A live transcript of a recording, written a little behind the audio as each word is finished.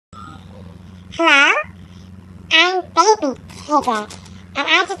Hello? I'm baby tigger, and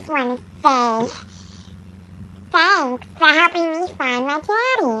I just want to say thanks for helping me find my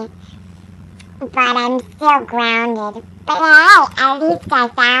daddy. But I'm still grounded. But hey, at least I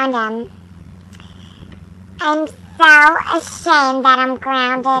found him. I'm so ashamed that I'm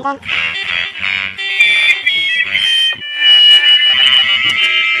grounded.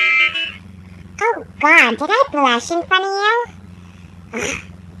 Oh God, did I blush in front of you?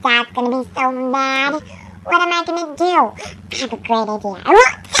 Dad's gonna be so mad. What am I gonna do? I have a great idea. I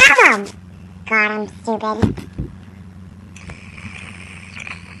won't tell him! God, I'm stupid.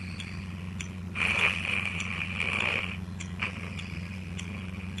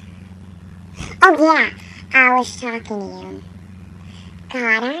 Oh yeah, I was talking to you.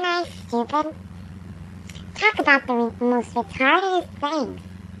 God, aren't I stupid? Talk about the most retarded things.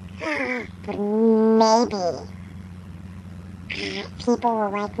 But maybe people will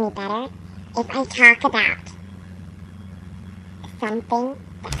like me better if I talk about something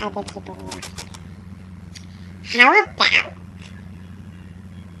that other people like. How about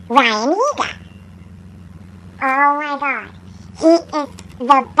Ryan Higa? Oh my God, he is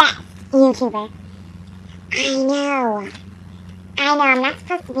the best YouTuber. I know, I'm not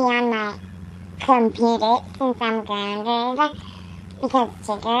supposed to be on my computer since I'm grounded, because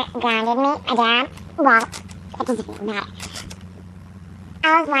Tigger grounded me, my dad. Well, it doesn't really matter.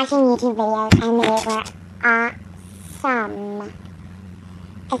 I was watching YouTube videos and they were awesome.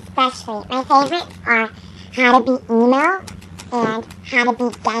 Especially, my favorites are how to be emo and how to be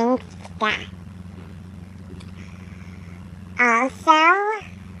gangsta. Also,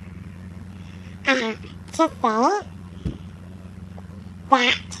 I have to say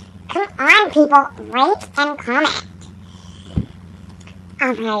that, come on people, rate and comment.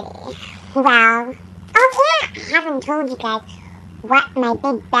 Alrighty, well, oh yeah, I haven't told you guys what my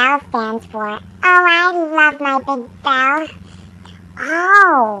big bell stands for. Oh, I love my big bell.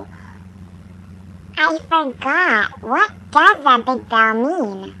 Oh, I forgot. What does that big bell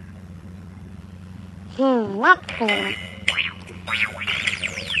mean? Let's see.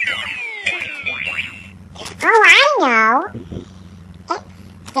 Oh, I know. It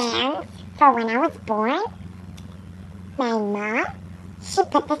stands for when I was born. My mom, she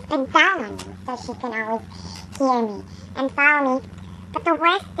put this big bell on me so she can always hear me and follow me. But the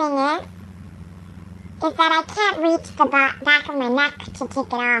worst thing is that I can't reach the back of my neck to take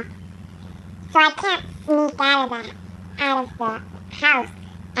it off. So I can't sneak out of the house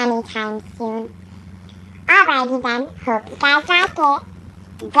anytime soon. Alrighty then, hope you guys like it.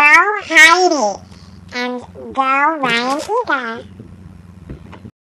 Go Heidi! And go Ryan Higa!